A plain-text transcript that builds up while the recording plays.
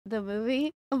the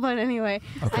movie, but anyway,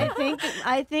 Okay.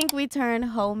 I think we turn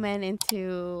hoe men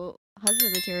into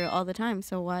husband material all the time.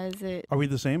 So why is it? Are we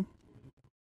the same?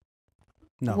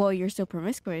 No. Well, you're still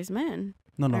promiscuous men.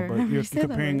 No, or but you're say that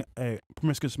comparing a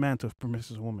promiscuous man to a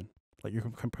promiscuous woman. Like you're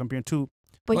comparing two.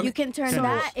 But you can turn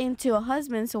genders. that into a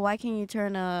husband. So why can't you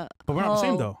turn a? But we're not the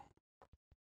same hoe- though.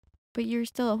 But you're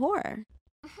still a whore.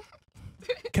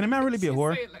 Can a man really be a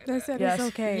whore? They said Yes. it's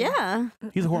okay. Yeah.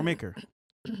 He's a whore maker.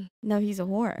 No, he's a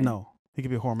whore. No, he could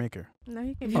be a whore maker. No,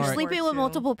 you can If be you're a whore sleeping with too.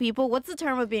 multiple people, what's the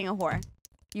term of being a whore?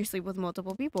 You sleep with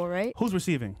multiple people, right? Who's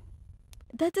receiving?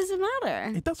 That doesn't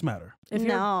matter. It does matter. If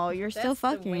you're- No, you're still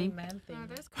fucking.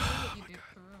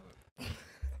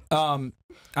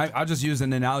 I'll just use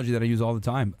an analogy that I use all the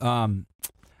time.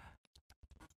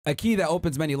 A key that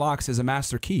opens many locks is a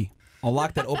master key. A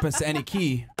lock that opens to any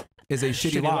key is a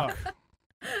shitty lock.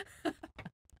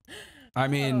 I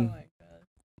mean,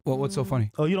 what's so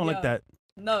funny? Oh, you don't like Yeah. that?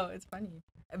 No, it's funny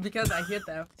because I heard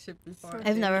that shit before.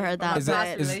 I've never heard that, Is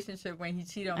that but- relationship when he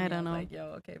cheated on me? I don't I'm know. like, yo,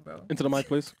 okay, bro. Into the mic,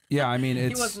 please. Yeah, I mean, He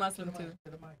it's was Muslim too.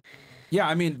 yeah,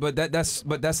 I mean, but that's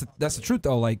the truth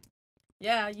though. Like,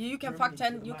 Yeah, you can fuck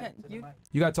 10.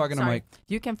 you got talking to Sorry. Mike.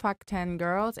 You can fuck 10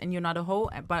 girls and you're not a hoe,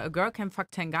 but a girl can fuck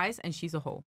 10 guys and she's a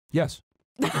hoe. Yes,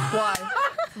 Why?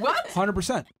 What?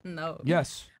 100%. No.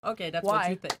 Yes. Okay, that's Why? what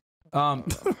you think.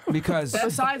 Because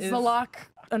Besides the lock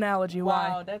analogy, why?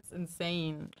 Wow, that's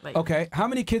insane. Like, okay, how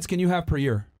many kids can you have per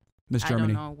year, Miss I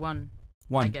Germany? don't know, one.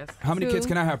 One. I guess. How many kids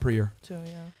can I have per year? 2, yeah.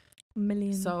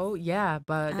 Million. So yeah,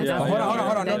 but Yeah. Oh, hold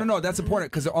on. No. That's important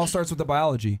because it all starts with the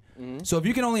biology. So if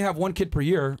you can only have one kid per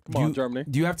year,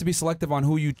 do you have to be selective on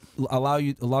who you allow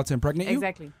to impregnate you?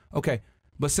 Exactly. Okay,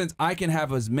 but since I can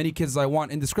have as many kids as I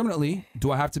want indiscriminately,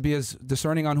 do I have to be as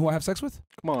discerning on who I have sex with?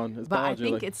 Come on, it's But I biology.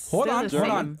 think like, it's Hold still on, the hold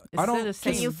same. on. It's I don't- still the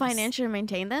same. Can you financially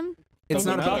maintain them? It's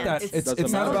Then not you about can't. that. It's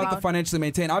Doesn't not matter. about the financially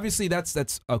maintain. Obviously,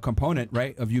 that's a component,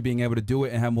 right, of you being able to do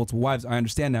it and have multiple wives. I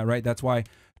understand that, right? That's why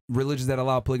religions that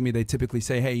allow polygamy, they typically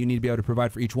say, hey, you need to be able to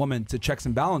provide for each woman to checks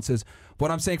and balances. What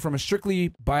I'm saying from a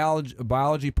strictly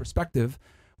biology perspective,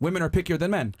 women are pickier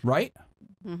than men, right?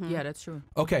 Yeah, that's true.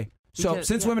 Okay, so Because-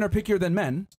 since yeah. women are pickier than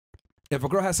men, if a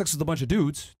girl has sex with a bunch of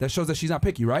dudes, that shows that she's not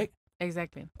picky, right?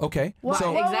 Exactly. Okay, Well,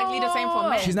 so exactly the same for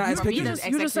men. She's not as For me, picky. that's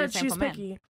You just exactly said the same she's for men.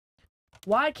 picky.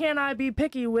 Why can't I be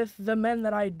picky with the men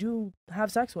that I do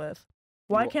have sex with?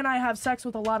 Why can't I have sex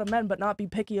with a lot of men but not be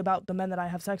picky about the men that I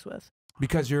have sex with?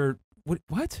 because you're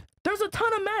what? There's a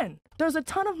ton of men. There's a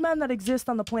ton of men that exist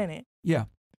on the planet. Yeah.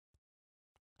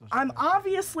 I'm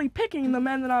obviously picking the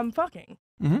men that I'm fucking.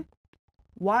 Mm-hmm.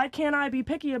 Why can't I be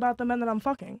picky about the men that I'm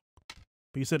fucking?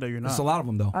 But you said that you're not. It's a lot of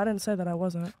them though. I didn't say that I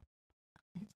wasn't.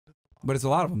 But it's a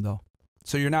lot of them though.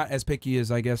 So you're not as picky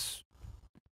as I guess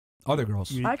other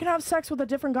girls. I can have sex with a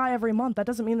different guy every month. That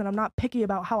doesn't mean that I'm not picky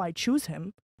about how I choose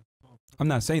him. I'm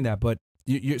not saying that, but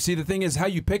you see the thing is how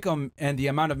you pick them and the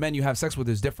amount of men you have sex with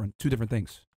is different. Two different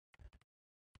things.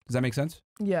 Does that make sense?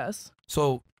 Yes.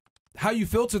 So how you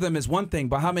filter them is one thing,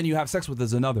 but how many you have sex with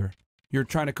is another. You're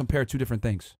trying to compare two different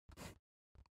things.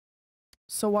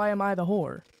 So why am I the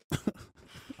whore?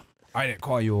 I didn't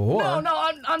call you a whore.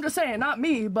 No, I'm just saying, not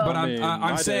me, but. But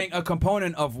I'm saying a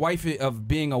component of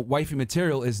being a wifey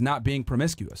material is not being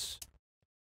promiscuous,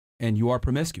 and you are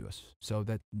promiscuous, so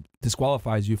that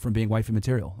disqualifies you from being wifey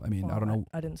material. I mean, I don't know.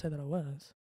 I didn't say that I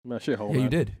was. Man, shit, hold Yeah, you on.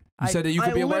 did. You said that you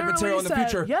could be a wife literally material in the said,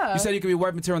 future. yeah. You said you could be a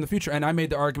wife material in the future, and I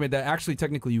made the argument that actually,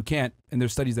 technically, you can't, and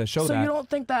there's studies that show So that. you don't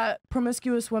think that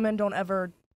promiscuous women don't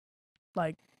ever,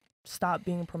 like, stop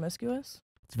being promiscuous?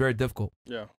 It's very difficult.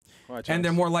 Yeah. All right, And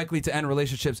they're more likely to end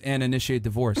relationships and initiate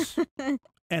divorce.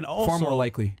 And also, far more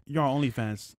likely. You're on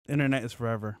OnlyFans. Internet is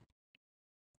forever.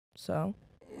 So,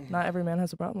 not every man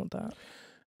has a problem with that.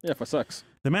 Yeah, for sex.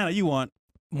 The man that you want,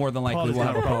 More than likely, Probably will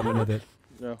have a problem with it.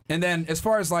 Yeah. And then, as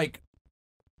far as like,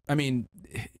 I mean,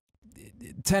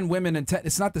 10 women and 10,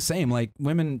 it's not the same. Like,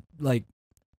 women, like,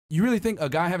 you really think a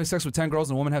guy having sex with 10 girls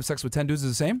and a woman having sex with 10 dudes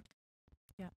is the same?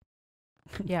 Yeah.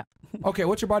 Yeah. Okay,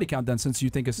 what's your body count then, since you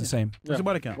think it's the same? What's your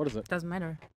body count? What is it? Doesn't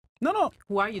matter. No.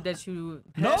 Who are you that you?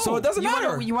 No. So it doesn't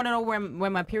matter. You want to know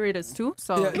when my period is too?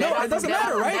 So Yeah, no, it doesn't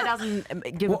matter, right? That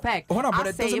doesn't give a fact. hold on, but I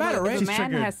it say doesn't matter, right? If a She's man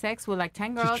triggered. has sex with like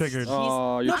 10 girls, triggered.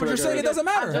 Oh, No, but you're saying it doesn't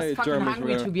matter. I'm just Hey, fucking German's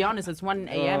hungry, rare. to be honest. It's 1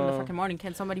 a.m. in the fucking morning.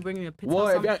 Can somebody bring me a pizza? Well,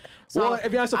 or something?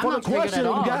 if you answer I'm fucking not triggered question, at we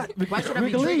all. got- Why should I we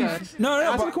be can leave. triggered? No,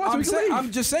 Answer the question, we can leave.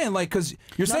 I'm just saying, like, because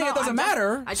you're saying it doesn't I just-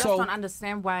 matter. I just so don't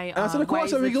understand why. Answer the why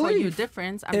question, is we it can for you leave.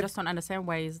 difference? I If- just don't understand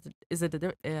why is it the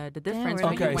difference? we're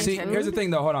when you Okay, went see, to- here's the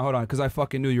thing though. Hold on, because I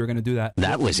fucking knew you were gonna do that.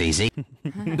 That was easy.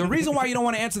 The reason why you don't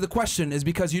want to answer the question is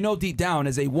because you know deep down,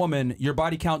 as a woman, your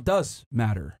body count does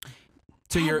matter.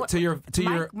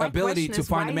 your My ability question to is,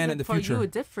 find why a man is in the it for you future. a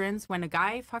difference when a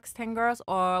guy fucks 10 girls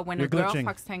or when You're a girl glitching.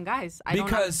 fucks 10 guys? I don't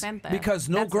Because understand that. because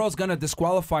no That's- girl's gonna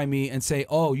disqualify me and say,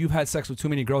 oh, you've had sex with too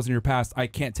many girls in your past. I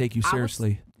can't take you I would-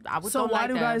 seriously. I would So don't why like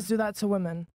do that. guys do that to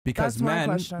women? Because That's my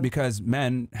question.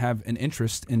 men have an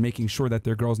interest in making sure that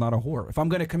their girl's not a whore. If I'm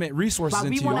gonna commit resources But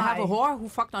we into want to you, have a Why? whore who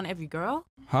fucked on every girl.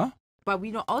 huh? But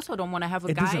we also don't want to have a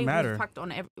It guy doesn't who matter. fucked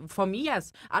on every. For me,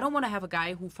 yes, I don't want to have a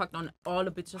guy who fucked on all the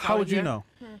bitches. How out would you here. know?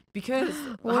 Because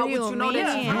What how do would you you know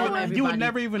that mean? she fucked on everybody? You would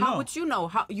never even How know. would you know?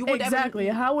 How you would Exactly.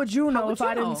 Ever, How would you know would if you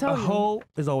I didn't know? tell A you? hoe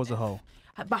is always a hoe.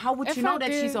 but how would If you know I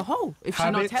that she's do- a hoe if she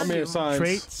not Habits. I tells mean, you? it's science.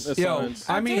 Traits. It's Yo, science.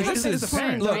 I mean, think this it's is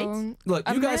depends. look, though. look.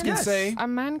 A You guys man- can say a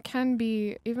man can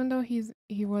be, even though he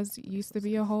was used to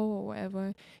be a hoe or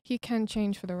whatever, he can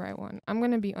change for the right one. I'm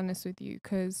gonna be honest with you,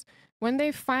 because when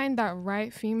they find that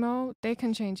right female, they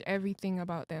can change everything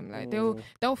about them. Like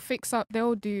they'll fix up,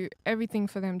 they'll do everything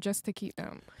for them just to keep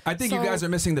them. I think you So- guys are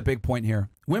missing the big point here.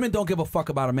 Women don't give a fuck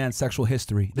about a man's sexual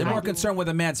history. They're I more do. concerned with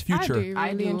a man's future. I do, I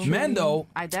really do. and truly. Men, though,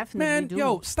 I definitely man, do.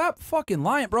 yo, stop fucking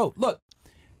lying, bro. Look,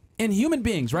 in human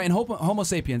beings, right, in Homo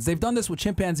sapiens, they've done this with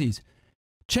chimpanzees.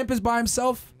 Chimp is by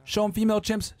himself, show him female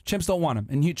chimps, chimps don't want him.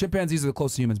 And chimpanzees are the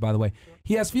closest to humans, by the way.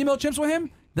 He has female chimps with him,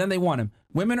 then they want him.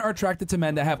 Women are attracted to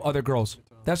men that have other girls.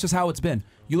 That's just how it's been.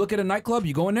 You look at a nightclub,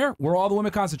 you go in there, where are all the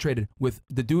women concentrated? With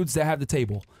the dudes that have the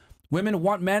table. Women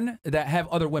want men that have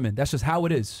other women. That's just how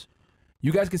it is.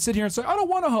 You guys can sit here and say, I don't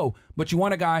want a hoe, but you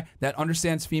want a guy that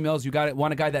understands females. You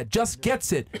want a guy that just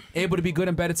gets it, able to be good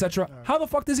in bed, etc. How the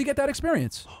fuck does he get that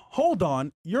experience? Hold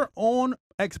on. Your own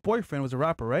ex-boyfriend was a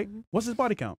rapper, right? What's his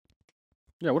body count?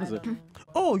 Yeah, what is it?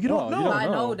 Oh, you don't Oh, you know. don't I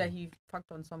know know. that he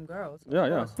fucked on some girls. of Yeah,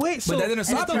 yeah. course. Wait, so that didn't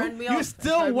stop you him. Turned me you off. It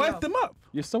still turned me wiped off. them up.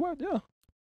 You still what? Yeah.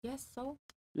 Yes, so.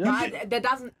 Yeah. But that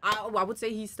doesn't. I would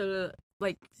say he's still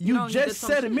like. You know, he did just some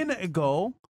said a shit. minute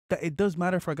ago that it does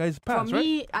matter for a guy's For past, right?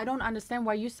 me, I don't understand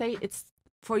why you say it's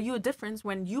for you a difference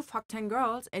when you fuck 10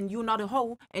 girls and you're not a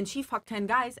hoe, and she fucked 10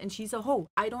 guys and she's a hoe.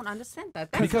 I don't understand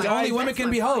that. That's Because my- only women that's can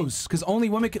my be point. hoes. Because only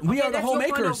women can. We Okay, are the that's hoe your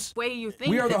point of makers. way you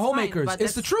think. We are the That's hoe fine, makers. but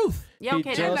It's the that's- truth. Yeah, okay,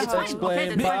 He then just that's fine. explained Okay,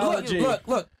 then Look, fine. biology.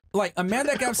 look. Like a man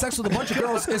that can have sex with a bunch of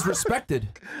girls is respected.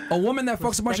 A woman that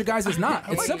fucks a bunch of guys is not.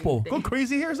 It's simple. Go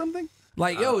crazy here or something?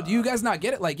 Like, yo, do you guys not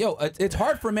get it? Like, yo, it's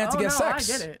hard for a man to Oh, get no, sex.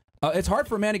 I get it. It's hard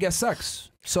for a man to get sex.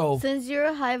 So Since you're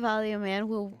a high value man,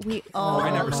 will we all? I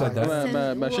never said that. Man, Since-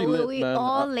 man, man, she will lit, we man.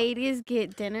 all ladies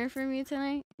get dinner from you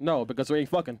tonight? No, because we ain't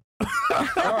fucking. All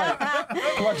right.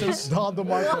 Questions. Don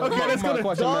DeMarco. Okay, let's go to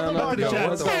Question, Don man. DeMarco. Yo,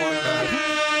 what the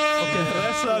fuck? Okay,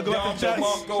 let's go back to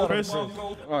chat. Person.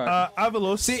 All right.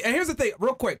 Avalos. see, and here's the thing,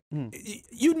 real quick.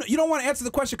 You don't want to answer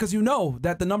the question because you know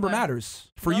that the number matters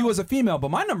for you as a female,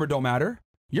 but my number don't matter.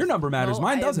 Your number matters. No,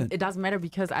 Mine I- doesn't. It doesn't matter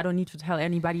because I don't need to tell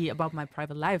anybody about my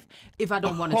private life if I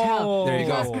don't want to tell. There you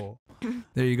go.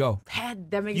 There you go.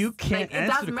 That makes You can't like, it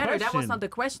answer doesn't the matter. That was question. not the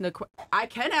question. I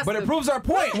can ask. But it the- proves our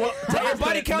point. That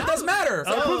body count does matter.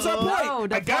 It proves our point. No,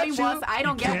 the I got point you. was I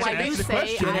don't You get can't why you answer the say.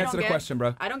 question. Can't I answer don't the get, question,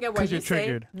 bro. I don't get why 'Cause you you're say.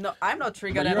 triggered. No, I'm not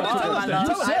triggered But at you're all. tell us I'm then. not-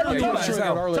 Tell us I then. don't Yeah, you know. mad as triggered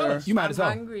hell. earlier. You mad I'm as hell.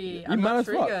 hungry. You I'm mad not as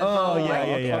fuck. triggered. Oh, No. yeah,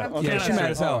 yeah, yeah. Okay, Yeah, okay. she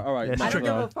mad as hell. All right. Yeah, I don't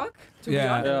give a fuck. To be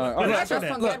Yeah. honest. Yeah. All But I right. just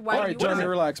don't get why All you right, Johnny,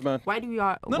 relax, man. Why do you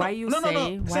No, why you no,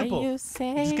 say why simple. you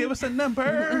say Just give us a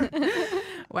number.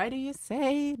 why do you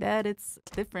say that it's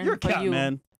different You're for cap, you?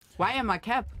 man. Why am I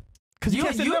cap? Because You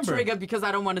can't say number. triggered because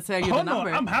I don't want to tell you the Hold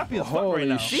number. on, I'm happy as fuck Holy right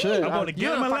now. shit. I'm going to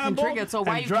You're get in my fucking Lambo triggered, so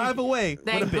why and you drive away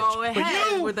then with a bitch. go ahead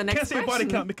but you with the next can't say body question.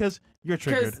 count because you're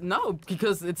triggered.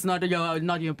 Because it's not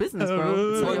your business,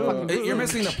 bro. It's not your fucking business. You're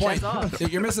missing the point. That's all.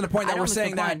 You're missing the point I that don't we're miss the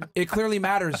saying that point. it clearly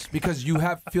matters because you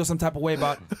feel some type of way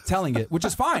about telling it, which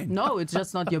is fine. No, it's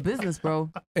just not your business, bro.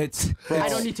 It's I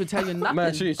don't need to tell you nothing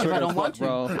Man, she's if I triggered don't as want fuck,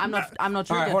 bro. to. I'm not all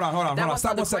triggered. right. Hold on. That was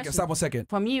Stop not the 1 second. question. Stop 1 second.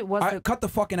 For me, it was Cut the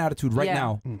fucking attitude right Yeah.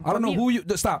 now. I don't know me- who you.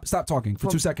 Stop talking for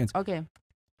 2 seconds. okay.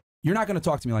 You're not going to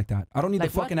talk to me like that. I don't need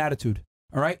Like the fucking what? attitude.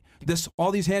 All right.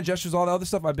 All these hand gestures, all the other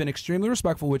stuff. I've been extremely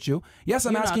respectful with you. Yes,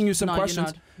 I'm You're asking not. you some No, you're questions.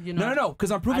 not. You're No, not.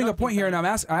 because I'm proving I a don't point think here, so. and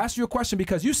I asked you a question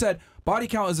because you said body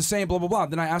count is the same, blah blah blah.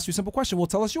 Then I asked you a simple question. Well,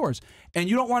 tell us yours, and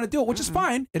you don't want to do it, which is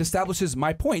fine. It establishes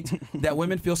my point that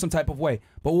women feel some type of way.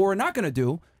 But what we're not going to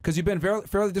do, because you've been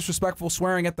fairly disrespectful,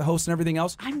 swearing at the host and everything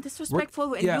else. I'm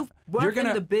disrespectful, and yeah, you you're work gonna-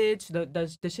 in the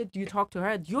bitch, the shit you talk to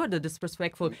her. You're the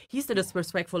disrespectful. He's the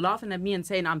disrespectful, laughing at me and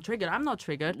saying I'm triggered. I'm not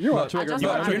triggered. You're not I triggered, just bro.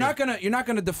 don't You're understand. not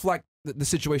gonna deflect the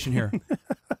situation here.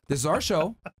 This is our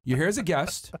show. You're here as a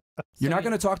guest. You're not So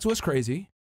gonna talk to us crazy.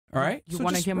 All right. You So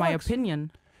want to just hear my relax.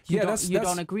 opinion? You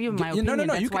don't agree with my opinion. No.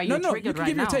 That's why you're you triggered can right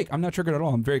give your now. take. I'm not triggered at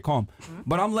all. I'm very calm.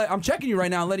 But I'm checking you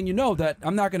right now and letting you know that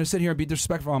I'm not going to sit here and be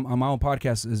disrespectful on my own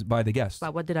podcast is by the guest.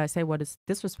 But what did I say? What is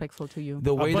disrespectful to you?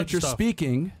 The way bunch that you're of stuff.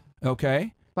 speaking,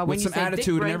 okay, But when with you some say dick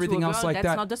attitude and brain to everything a else girl, like that's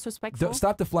that. not disrespectful.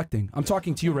 Stop deflecting. I'm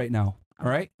talking to you right now. All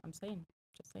right? I'm saying.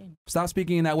 Just saying. Stop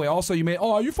speaking in that way. Also, you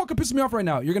fucking pissing me off right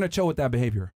now. You're going to chill with that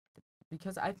behavior.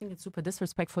 Because I think it's super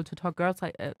disrespectful to talk girls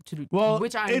like Well,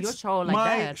 which are in your it's show like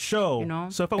my that. show. You know?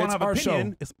 So if I want It's to have our an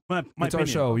opinion, show. it's my It's our opinion.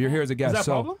 show. You're here as a Is guest. that a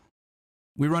So problem?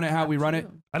 we run it how we run it.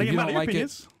 I If think you about don't your like it,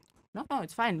 opinions. No,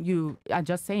 it's fine. I'm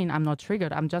just saying I'm not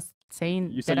triggered. I'm just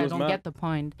saying You said that you I was don't mad. get the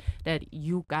point that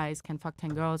you guys can fuck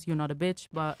 10 girls. You're not a bitch,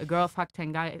 but a girl fuck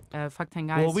 10 guys.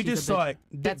 Well, we she's just a bitch. saw it.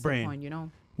 Dick That's brain. the point, you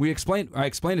know. I explained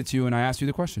it to you and I asked you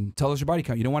the question. Tell us your body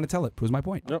count. You don't want to tell it. Proves my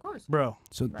point. Yep. Of course. Bro.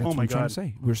 So that's Oh what my I'm trying God. to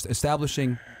say. We're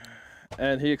establishing.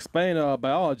 And he explained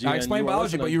biology. I and explained you were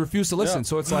biology, but listening. you refuse to listen. Yeah.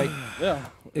 So it's like Yeah.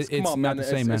 it's Come on, not man. the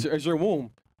same, man. It's your womb.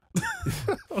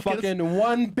 Fucking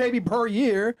one baby per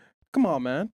year. Come on,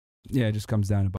 man. Yeah, it just comes down to